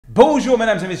Bonjour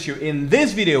mesdames et messieurs, in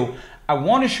this video I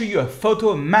want to show you a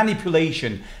photo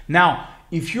manipulation. Now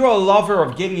if you're a lover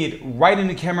of getting it right in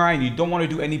the camera and you don't want to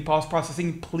do any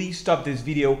post-processing, please stop this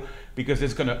video because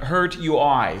it's going to hurt your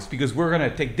eyes, because we're going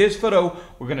to take this photo,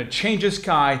 we're going to change the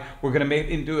sky, we're going to make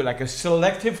it into like a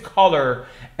selective color,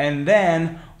 and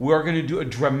then we're going to do a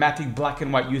dramatic black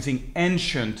and white using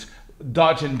ancient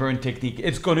dodge and burn technique.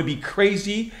 It's going to be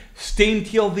crazy. Stay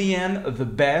until the end. The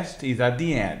best is at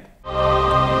the end.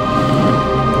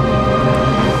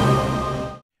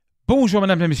 Bonjour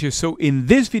mesdames et messieurs. So in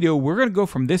this video, we're going to go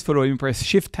from this photo. Let me press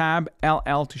Shift Tab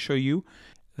LL to show you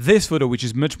this photo, which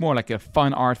is much more like a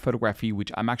fun art photography,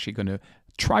 which I'm actually going to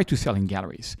try to sell in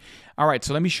galleries. All right,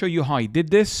 so let me show you how I did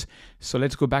this. So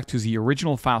let's go back to the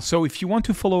original file. So if you want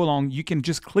to follow along, you can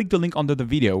just click the link under the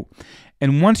video.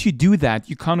 And once you do that,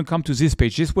 you kind of come to this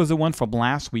page. This was the one from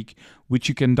last week, which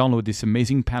you can download this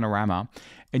amazing panorama.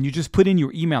 And you just put in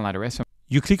your email address.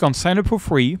 You click on sign up for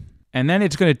free. And then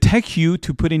it's going to take you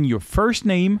to put in your first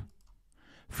name,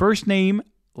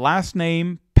 last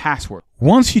name, password.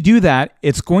 Once you do that,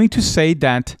 it's going to say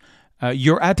that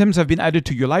your items have been added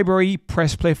to your library.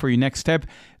 Press play for your next step.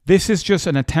 This is just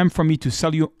an attempt for me to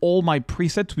sell you all my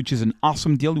presets, which is an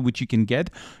awesome deal which you can get.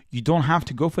 You don't have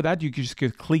to go for that. You can just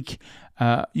click,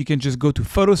 you can just go to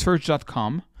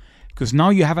photosearch.com, because now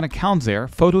you have an account there,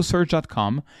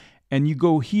 photosearch.com, and you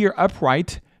go here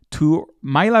upright to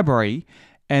my library.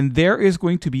 And there is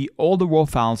going to be all the raw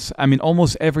files. I mean,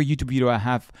 almost every YouTube video I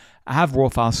have raw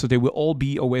files, so they will all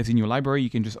be always in your library. You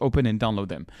can just open and download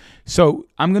them. So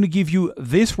I'm going to give you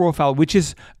this raw file, which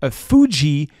is a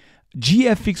FUJI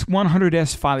GFX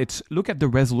 100S file. Look at the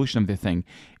resolution of the thing.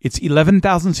 It's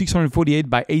 11,648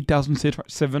 by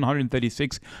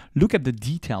 8,736. Look at the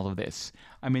detail of this.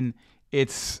 I mean,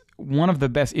 it's one of the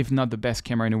best, if not the best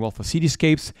camera in the world for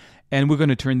cityscapes. And we're going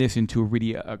to turn this into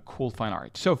really a cool fine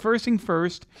art. So first thing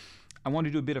first, I want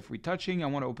to do a bit of retouching. I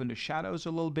want to open the shadows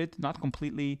a little bit, not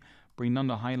completely, bring down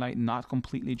the highlight, not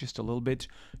completely, just a little bit,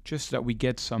 just so that we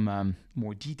get some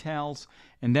more details.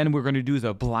 And then we're going to do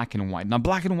the black and white. Now,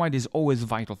 black and white is always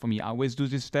vital for me. I always do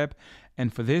this step.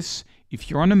 And for this, if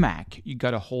you're on a Mac, you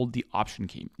got to hold the Option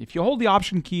key. If you hold the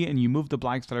Option key and you move the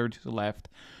black slider to the left,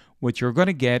 what you're going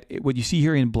to get, what you see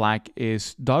here in black,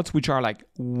 is dots which are like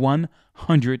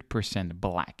 100%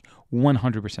 black.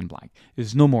 100% black.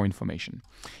 There's no more information.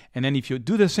 And then if you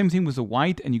do the same thing with the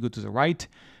white and you go to the right,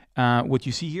 what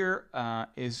you see here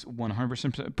is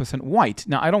 100% white.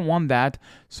 Now, I don't want that,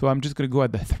 so I'm just going to go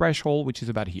at the threshold, which is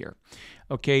about here.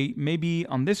 Okay, maybe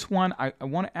on this one, I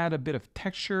want to add a bit of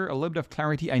texture, a little bit of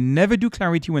clarity. I never do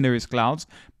clarity when there is clouds,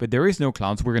 but there is no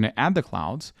clouds. We're going to add the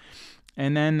clouds.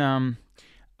 And then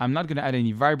I'm not going to add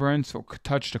any vibrance or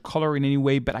touch the color in any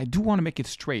way, but I do want to make it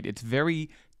straight. It's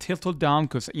very tilted down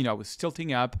because, you know, I was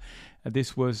tilting up.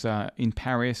 This was in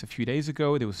Paris a few days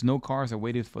ago. There was no cars. I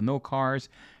waited for no cars.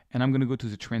 And I'm going to go to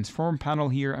the transform panel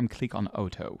here and click on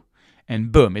auto.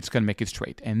 And boom, it's going to make it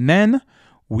straight. And then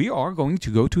we are going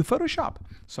to go to Photoshop.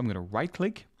 So I'm going to right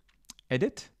click,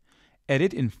 edit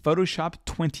in Photoshop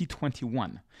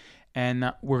 2021.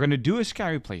 And we're going to do a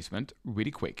sky replacement really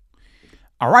quick.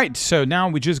 All right, so now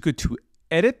we just go to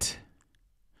Edit,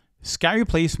 Sky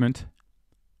Replacement,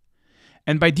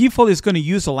 and by default, it's going to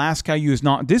use the last sky used.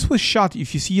 Now, this was shot,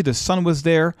 if you see the sun was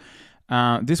there,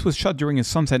 this was shot during a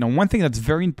sunset. And one thing that's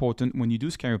very important when you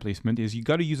do sky replacement is you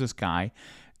got to use a sky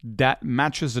that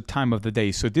matches the time of the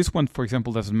day. So this one, for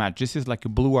example, doesn't match. This is like a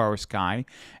blue hour sky.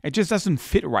 It just doesn't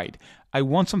fit right. I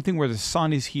want something where the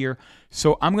sun is here.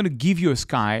 So I'm going to give you a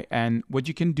sky. And what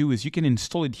you can do is you can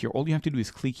install it here. All you have to do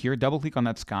is click here, double click on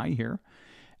that sky here.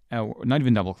 Not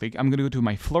even double click. I'm going to go to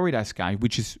my Florida sky,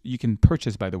 which is, you can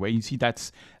purchase, by the way. You see,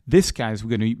 that's this sky is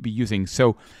we're going to be using.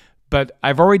 So, but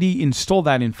I've already installed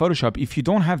that in Photoshop. If you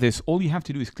don't have this, all you have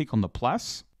to do is click on the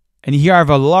plus. And here I have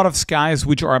a lot of skies,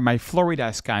 which are my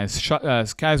Florida skies,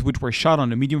 skies which were shot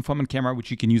on a medium format camera,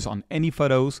 which you can use on any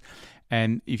photos.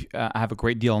 And if I have a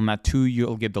great deal on that too,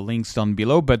 you'll get the links down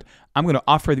below. But I'm going to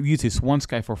offer to use this one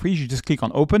sky for free. You just click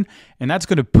on open, and that's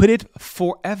going to put it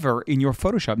forever in your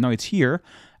Photoshop. Now it's here.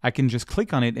 I can just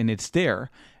click on it, and it's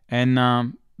there.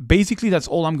 And basically, that's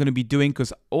all I'm going to be doing,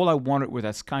 because all I wanted was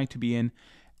that sky to be in.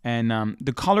 And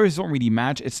the colors don't really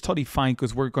match. It's totally fine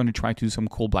because we're going to try to do some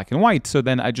cool black and white. So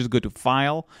then I just go to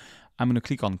File. I'm going to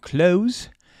click on Close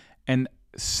and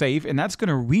Save. And that's going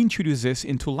to reintroduce this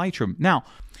into Lightroom. Now,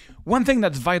 One thing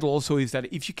that's vital also is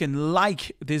that if you can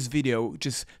like this video,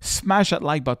 just smash that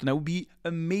like button. That would be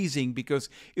amazing because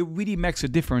it really makes a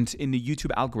difference in the YouTube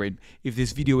algorithm if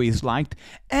this video is liked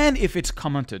and if it's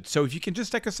commented. So if you can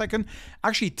just take a second,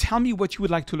 actually tell me what you would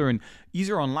like to learn,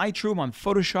 either on Lightroom, on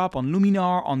Photoshop, on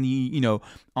Luminar, on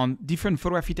on different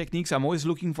photography techniques. I'm always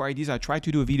looking for ideas. I try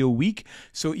to do a video a week.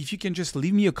 So if you can just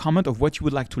leave me a comment of what you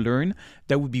would like to learn,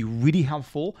 that would be really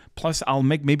helpful. Plus, I'll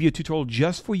make maybe a tutorial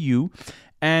just for you.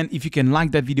 And if you can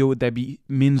like that video, that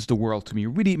means the world to me. It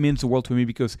really means the world to me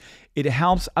because it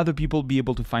helps other people be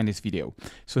able to find this video.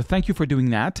 So thank you for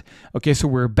doing that. Okay, so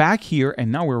we're back here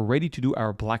and now we're ready to do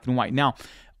our black and white. Now,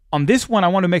 on this one, I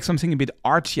want to make something a bit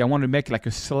artsy. I want to make like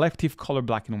a selective color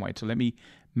black and white. So let me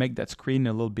make that screen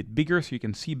a little bit bigger so you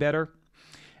can see better.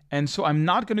 And so I'm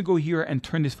not going to go here and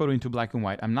turn this photo into black and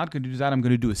white. I'm not going to do that. I'm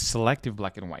going to do a selective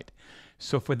black and white.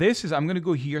 So for this I'm going to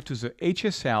go here to the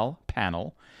HSL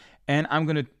panel. And I'm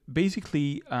going to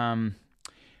basically,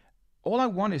 all I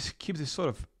want is keep this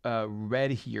sort of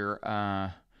red here.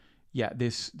 Yeah,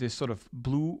 this sort of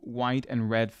blue, white, and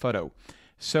red photo.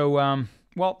 So,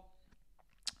 well,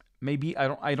 maybe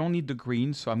I don't need the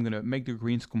green, so I'm going to make the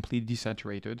greens completely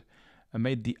desaturated. I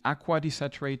made the aqua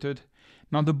desaturated.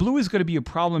 Now, the blue is going to be a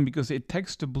problem because it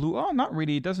takes the blue. Oh, not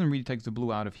really. It doesn't really take the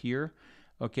blue out of here.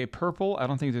 Okay, purple, I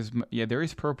don't think there's, yeah, there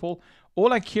is purple.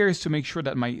 All I care is to make sure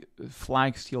that my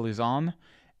flag still is on.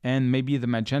 And maybe the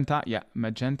magenta, yeah,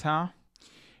 magenta.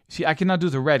 See, I cannot do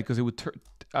the red because it would,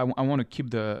 I want to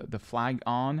keep the flag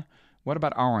on. What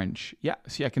about orange? Yeah,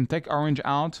 see, I can take orange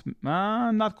out.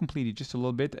 Not completely, just a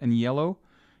little bit. And yellow,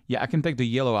 yeah, I can take the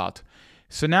yellow out.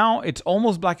 So now it's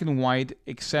almost black and white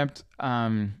except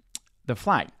the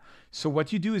flag. So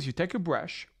what you do is you take a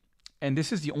brush, and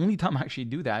this is the only time I actually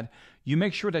do that. You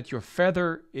make sure that your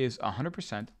feather is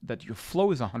 100%, that your flow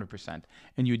is 100%,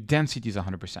 and your density is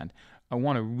 100%. I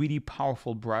want a really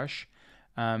powerful brush.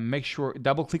 Make sure,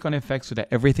 double click on effects so that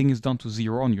everything is down to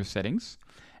 0 on your settings,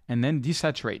 and then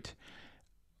desaturate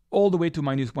all the way to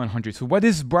 -100. So what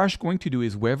this brush going to do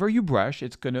is wherever you brush,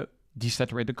 it's going to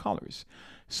desaturate the colors.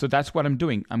 So that's what I'm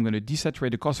doing. I'm going to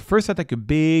desaturate the colors. First, I take a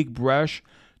big brush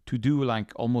to do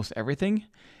like almost everything.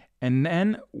 And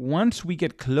then once we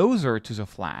get closer to the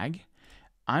flag,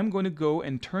 I'm going to go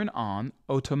and turn on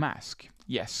Auto Mask.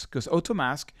 Yes, because Auto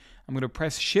Mask, I'm going to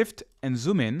press Shift and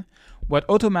zoom in. What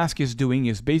Auto Mask is doing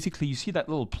is basically, you see that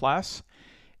little plus?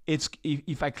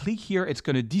 If I click here, it's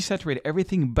going to desaturate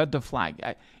everything but the flag.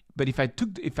 But if I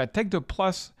take the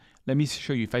plus, let me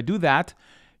show you. If I do that,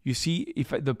 you see, if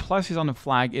the plus is on the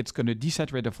flag, it's going to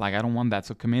desaturate the flag. I don't want that.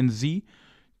 So Command Z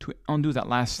to undo that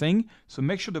last thing. So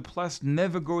make sure the plus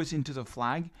never goes into the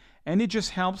flag. And it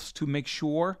just helps to make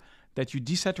sure that you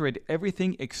desaturate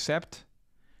everything except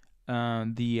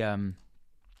the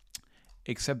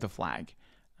flag.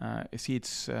 You see,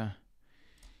 it's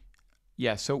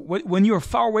yeah. So when you're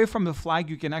far away from the flag,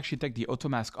 you can actually take the Auto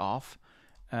Mask off.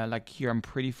 Like here, I'm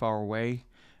pretty far away.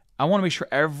 I want to make sure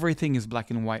everything is black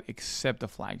and white except the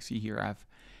flag. See here,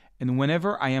 and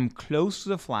whenever I am close to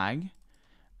the flag,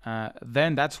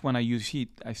 then that's when I use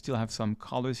heat. I still have some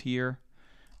colors here.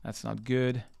 That's not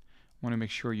good. Want to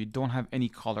make sure you don't have any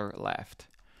color left.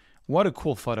 What a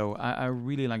cool photo. I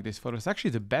really like this photo. It's actually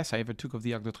the best I ever took of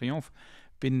the Arc de Triomphe.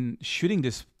 Been shooting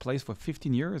this place for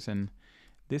 15 years and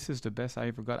this is the best I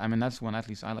ever got. I mean, that's the one at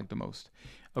least I like the most.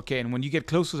 Okay, and when you get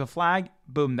close to the flag,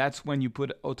 boom, that's when you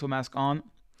put Auto Mask on.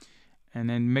 And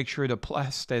then make sure the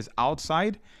plus stays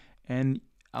outside. And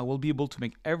I will be able to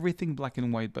make everything black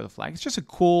and white by the flag. It's just a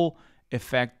cool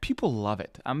effect. People love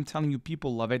it. I'm telling you,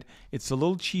 people love it. It's a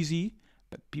little cheesy,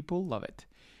 but people love it.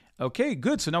 Okay,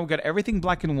 good. So now we got everything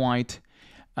black and white.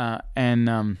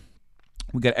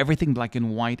 We got everything black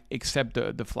and white except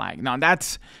the flag. Now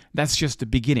that's just the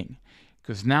beginning.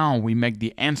 Because now we make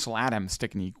the Ansel Adams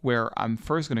technique where I'm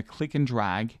first going to click and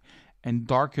drag and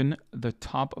darken the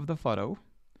top of the photo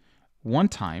one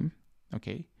time.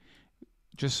 Okay,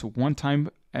 just one time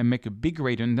and make a big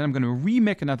gradient. Then I'm going to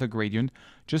remake another gradient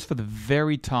just for the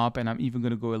very top, and I'm even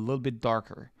going to go a little bit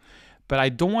darker. But I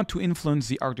don't want to influence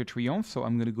the Arc de Triomphe, so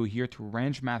I'm going to go here to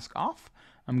Range Mask Off.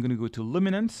 I'm going to go to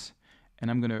Luminance, and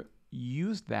I'm going to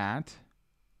use that.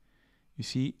 You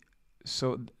see,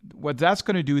 so what that's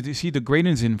going to do is, you see the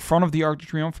gradient is in front of the Arc de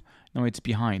Triomphe. No, it's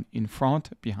behind, in front,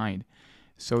 behind.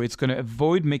 So it's going to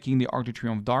avoid making the Arc de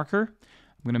Triomphe darker.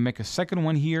 I'm going to make a second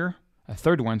one here, a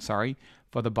third one, sorry,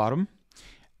 for the bottom.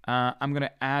 I'm going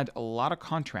to add a lot of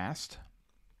contrast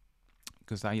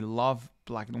because I love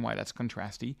black and white. That's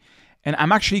contrasty. And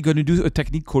I'm actually going to do a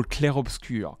technique called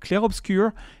clair-obscur.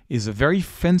 Clair-obscur is a very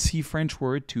fancy French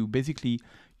word to basically,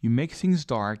 you make things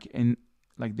dark and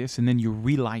like this, and then you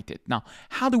relight it. Now,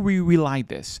 how do we relight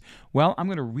this? Well, I'm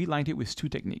going to relight it with two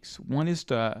techniques. One is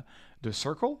the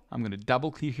circle. I'm going to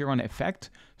double click here on effect,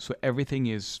 so everything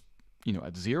is, you know,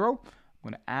 at 0. I'm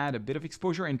going to add a bit of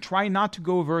exposure and try not to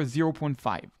go over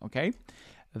 0.5, okay?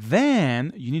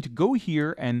 Then you need to go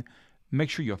here and make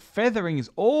sure your feathering is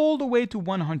all the way to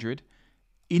 100,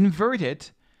 invert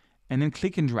it, and then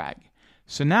click and drag.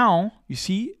 So now, you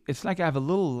see, it's like I have a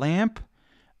little lamp.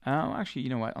 Actually, you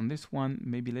know what? On this one,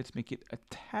 maybe let's make it a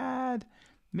tad.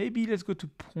 Maybe let's go to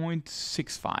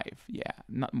 0.65. Yeah,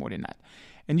 not more than that.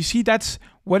 And you see, that's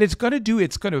what it's going to do.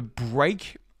 It's going to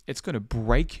break. It's going to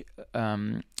break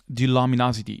the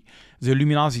luminosity. The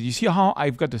luminosity. You see how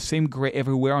I've got the same gray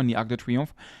everywhere on the Arc de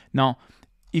Triomphe? Now,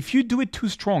 if you do it too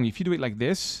strong, if you do it like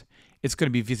this, it's going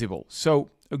to be visible. So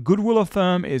a good rule of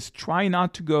thumb is try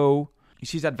not to go. You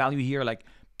see that value here, like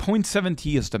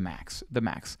 0.70 is the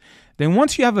max. Then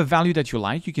once you have a value that you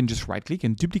like, you can just right click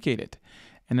and duplicate it.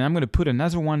 And then I'm going to put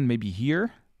another one maybe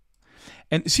here.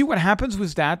 And see what happens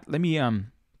with that. Let me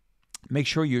make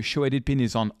sure your show edit pin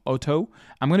is on auto.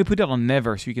 I'm going to put it on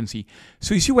never so you can see.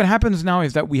 So you see what happens now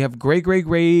is that we have gray, gray,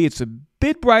 gray. It's a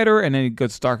bit brighter and then it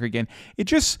gets darker again. It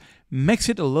just makes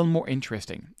it a little more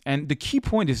interesting. And the key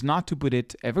point is not to put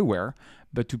it everywhere,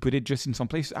 but to put it just in some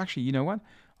places. Actually, you know what?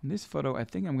 On this photo, I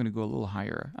think I'm going to go a little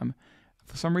higher.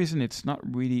 For some reason, it's not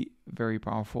really very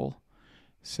powerful.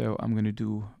 So I'm going to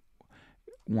do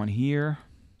one here,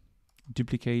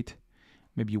 duplicate,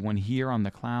 maybe one here on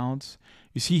the clouds.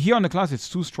 You see here on the clouds, it's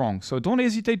too strong. So don't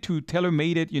hesitate to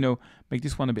tailor-made it, you know, make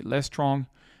this one a bit less strong.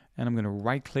 And I'm going to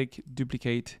right-click,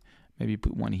 duplicate, maybe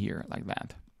put one here like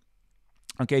that.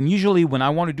 Okay, and usually when I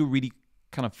want to do really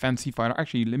kind of fancy photo,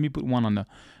 actually, let me put one on the,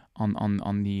 I'm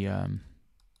going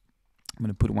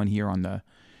to put one here on the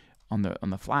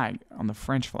flag, on the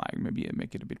French flag. Maybe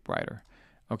make it a bit brighter.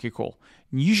 Okay, cool.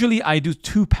 Usually I do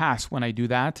 2 pass when I do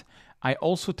that. I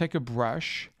also take a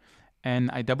brush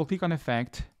and I double click on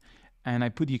effect and I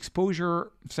put the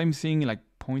exposure, same thing, like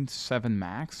 0.7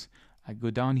 max. I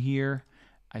go down here,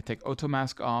 I take auto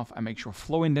mask off, I make sure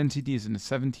flow intensity is in the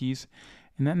 70s,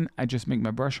 and then I just make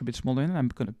my brush a bit smaller, and I'm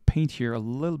going to paint here a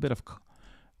little bit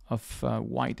of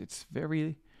white. It's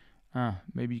very,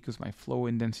 maybe because my flow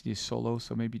intensity is so low,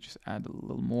 so maybe just add a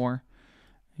little more.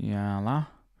 Yeah,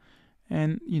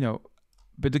 and you know,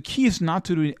 but the key is not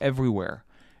to do it everywhere.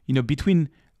 You know, between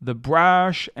the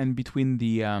brush and between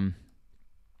the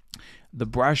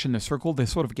brush and the circle, they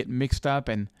sort of get mixed up,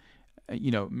 and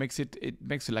you know, makes it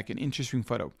like an interesting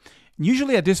photo. And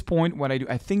usually at this point, what I do,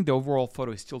 I think the overall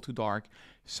photo is still too dark,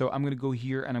 so I'm going to go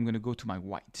here and I'm going to go to my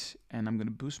white, and I'm going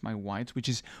to boost my whites,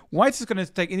 whites is going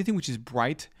to take anything which is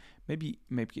bright, maybe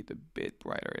make it a bit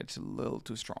brighter. It's a little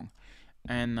too strong,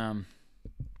 and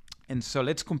so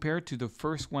let's compare it to the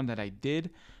first one that I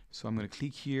did. So I'm going to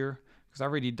click here because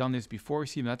I've already done this before.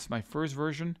 See, that's my first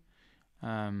version.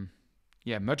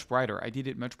 Yeah, much brighter. I did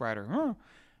it much brighter. Huh.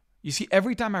 You see,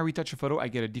 every time I retouch a photo, I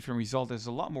get a different result. There's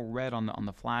a lot more red on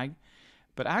the flag.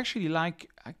 But I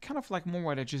kind of like more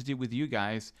what I just did with you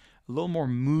guys. A little more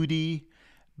moody.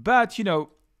 But, you know,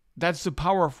 that's the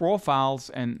power of raw files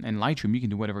and Lightroom. You can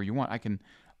do whatever you want. I can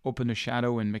open the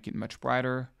shadow and make it much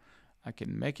brighter. I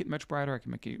can make it much brighter. I can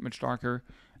make it much darker.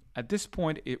 At this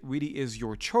point, it really is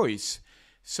your choice.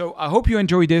 So I hope you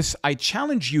enjoyed this. I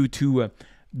challenge you to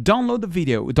download the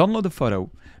video, download the photo,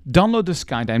 download the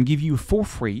sky and give you for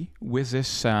free with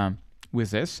this.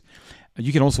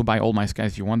 You can also buy all my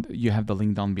skies if you want. You have the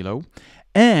link down below.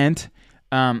 And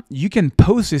you can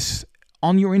post this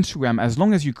on your Instagram as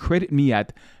long as you credit me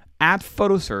at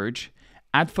 @PhotoSurge.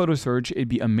 @PhotoSurge, it'd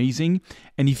be amazing.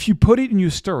 And if you put it in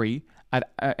your story,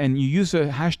 and you use the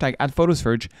hashtag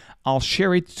 @PhotoSurge, I'll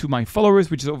share it to my followers,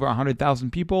 which is over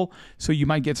 100,000 people. So you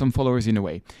might get some followers in a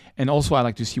way. And also, I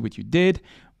like to see what you did.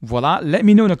 Voila. Let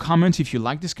me know in the comments if you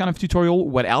like this kind of tutorial,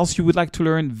 what else you would like to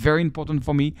learn. Very important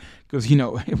for me because, you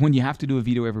know, when you have to do a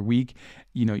video every week,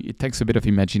 you know, it takes a bit of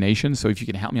imagination. So if you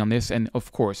can help me on this, and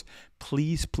of course,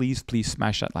 please, please, please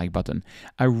smash that like button.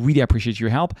 I really appreciate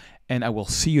your help, and I will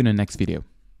see you in the next video.